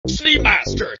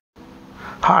Sneemaster!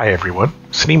 Hi everyone,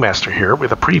 Sneemaster here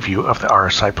with a preview of the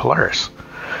RSI Polaris.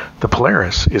 The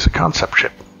Polaris is a concept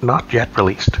ship, not yet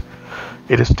released.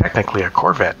 It is technically a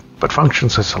corvette, but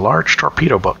functions as a large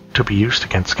torpedo boat to be used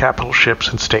against capital ships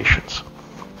and stations.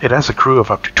 It has a crew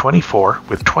of up to 24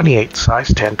 with 28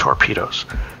 size 10 torpedoes,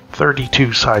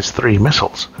 32 size 3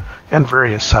 missiles, and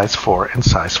various size 4 and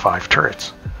size 5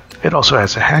 turrets. It also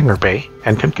has a hangar bay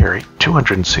and can carry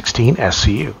 216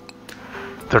 SCU.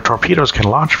 The torpedoes can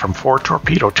launch from 4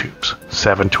 torpedo tubes,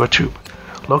 7 to a tube,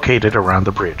 located around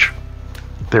the bridge.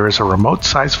 There is a remote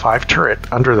size 5 turret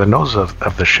under the nose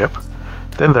of the ship.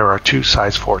 Then there are 2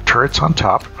 size 4 turrets on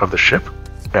top of the ship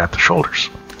at the shoulders,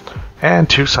 and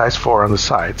 2 size 4 on the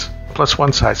sides, plus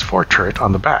 1 size 4 turret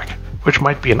on the back, which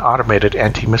might be an automated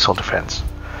anti-missile defense.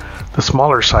 The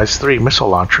smaller size 3 missile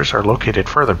launchers are located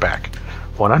further back,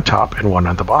 one on top and one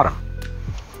on the bottom.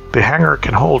 The hangar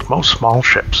can hold most small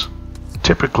ships.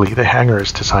 Typically, the hangar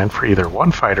is designed for either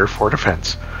one fighter for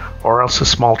defense, or else a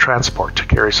small transport to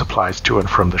carry supplies to and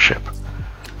from the ship.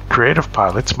 Creative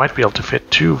pilots might be able to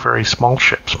fit 2 very small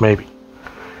ships, maybe.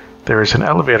 There is an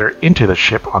elevator into the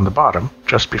ship on the bottom,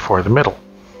 just before the middle,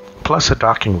 plus a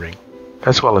docking ring,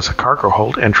 as well as a cargo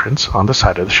hold entrance on the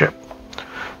side of the ship.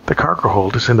 The cargo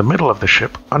hold is in the middle of the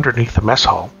ship, underneath the mess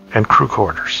hall and crew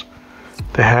quarters.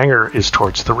 The hangar is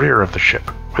towards the rear of the ship,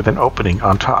 with an opening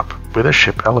on top, with a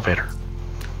ship elevator.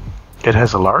 It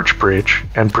has a large bridge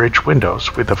and bridge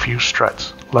windows with a few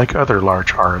struts, like other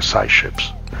large RSI ships.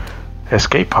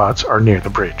 Escape pods are near the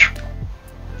bridge.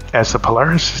 As the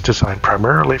Polaris is designed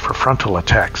primarily for frontal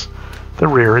attacks, the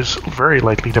rear is very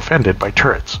likely defended by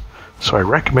turrets, so I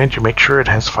recommend you make sure it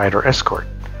has fighter escort.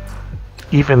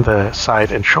 Even the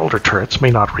side and shoulder turrets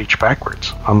may not reach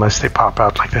backwards, unless they pop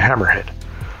out like the hammerhead,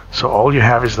 so all you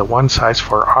have is the 1 size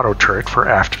 4 auto turret for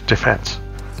aft defense.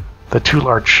 The 2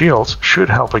 large shields should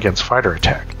help against fighter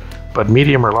attack, but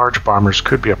medium or large bombers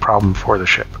could be a problem for the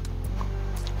ship.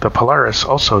 The Polaris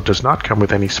also does not come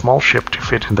with any small ship to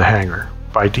fit in the hangar.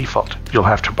 By default, you'll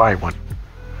have to buy one.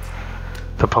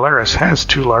 The Polaris has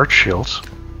 2 large shields,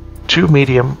 2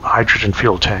 medium hydrogen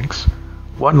fuel tanks,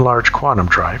 1 large quantum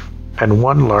drive, and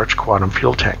 1 large quantum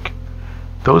fuel tank.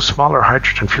 Those smaller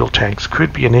hydrogen fuel tanks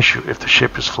could be an issue if the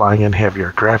ship is flying in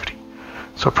heavier gravity,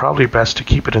 so probably best to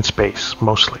keep it in space,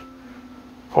 mostly.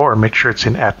 Or make sure it's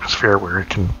in atmosphere where it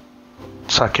can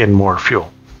suck in more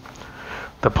fuel.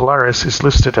 The Polaris is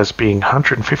listed as being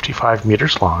 155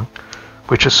 meters long,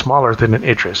 which is smaller than an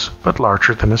Idris, but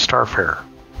larger than a Starfarer.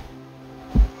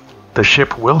 The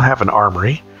ship will have an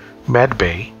armory, med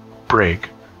bay, brig,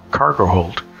 cargo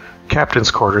hold,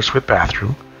 captain's quarters with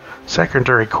bathroom,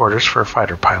 secondary quarters for a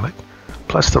fighter pilot,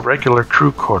 plus the regular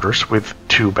crew quarters with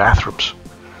 2 bathrooms.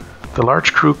 The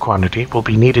large crew quantity will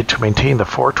be needed to maintain the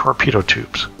 4 torpedo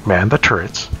tubes, man the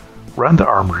turrets, run the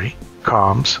armory,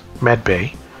 comms, med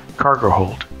bay, cargo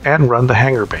hold, and run the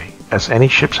hangar bay, as any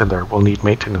ships in there will need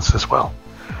maintenance as well.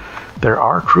 There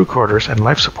are crew quarters and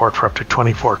life support for up to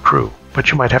 24 crew,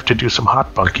 but you might have to do some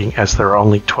hot bunking as there are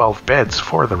only 12 beds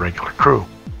for the regular crew.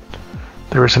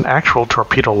 There is an actual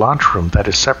torpedo launch room that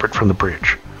is separate from the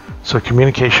bridge, so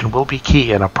communication will be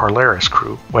key in a Polaris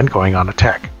crew when going on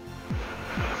attack.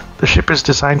 The ship is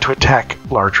designed to attack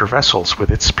larger vessels with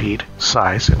its speed,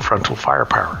 size, and frontal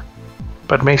firepower,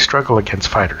 but may struggle against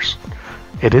fighters.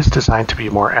 It is designed to be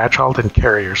more agile than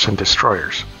carriers and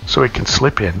destroyers, so it can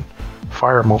slip in,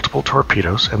 fire multiple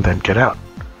torpedoes, and then get out.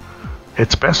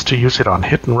 It's best to use it on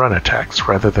hit-and-run attacks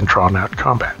rather than drawn-out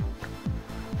combat.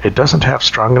 It doesn't have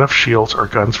strong enough shields or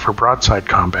guns for broadside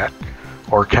combat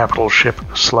or capital ship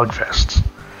slugfests,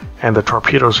 and the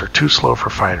torpedoes are too slow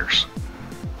for fighters.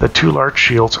 The 2 large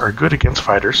shields are good against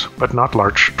fighters, but not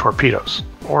large torpedoes,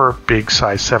 or big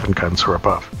size 7 guns or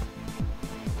above.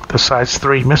 The size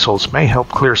 3 missiles may help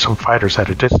clear some fighters at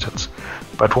a distance,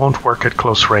 but won't work at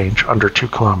close range under 2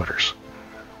 kilometers.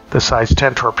 The size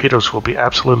 10 torpedoes will be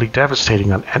absolutely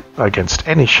devastating against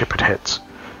any ship it hits,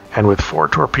 and with 4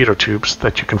 torpedo tubes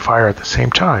that you can fire at the same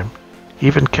time,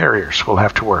 even carriers will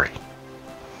have to worry.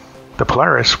 The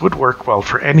Polaris would work well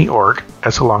for any org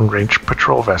as a long-range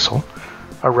patrol vessel,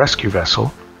 a rescue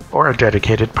vessel, or a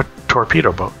dedicated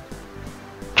torpedo boat.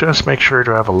 Just make sure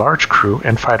to have a large crew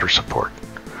and fighter support.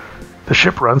 The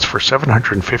ship runs for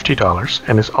 $750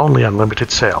 and is only on limited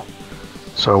sale,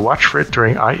 so watch for it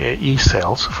during IAE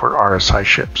sales for RSI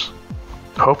ships.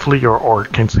 Hopefully your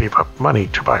org can save up money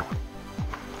to buy one.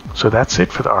 So that's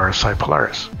it for the RSI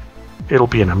Polaris. It'll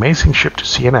be an amazing ship to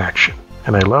see in action,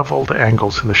 and I love all the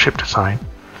angles in the ship design.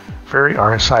 Very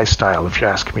RSI style if you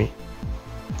ask me.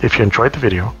 If you enjoyed the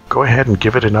video, go ahead and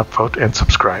give it an upvote and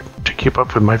subscribe to keep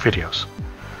up with my videos.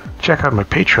 Check out my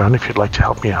Patreon if you'd like to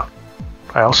help me out.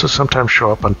 I also sometimes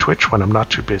show up on Twitch when I'm not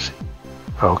too busy.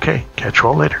 Okay, catch you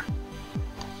all later.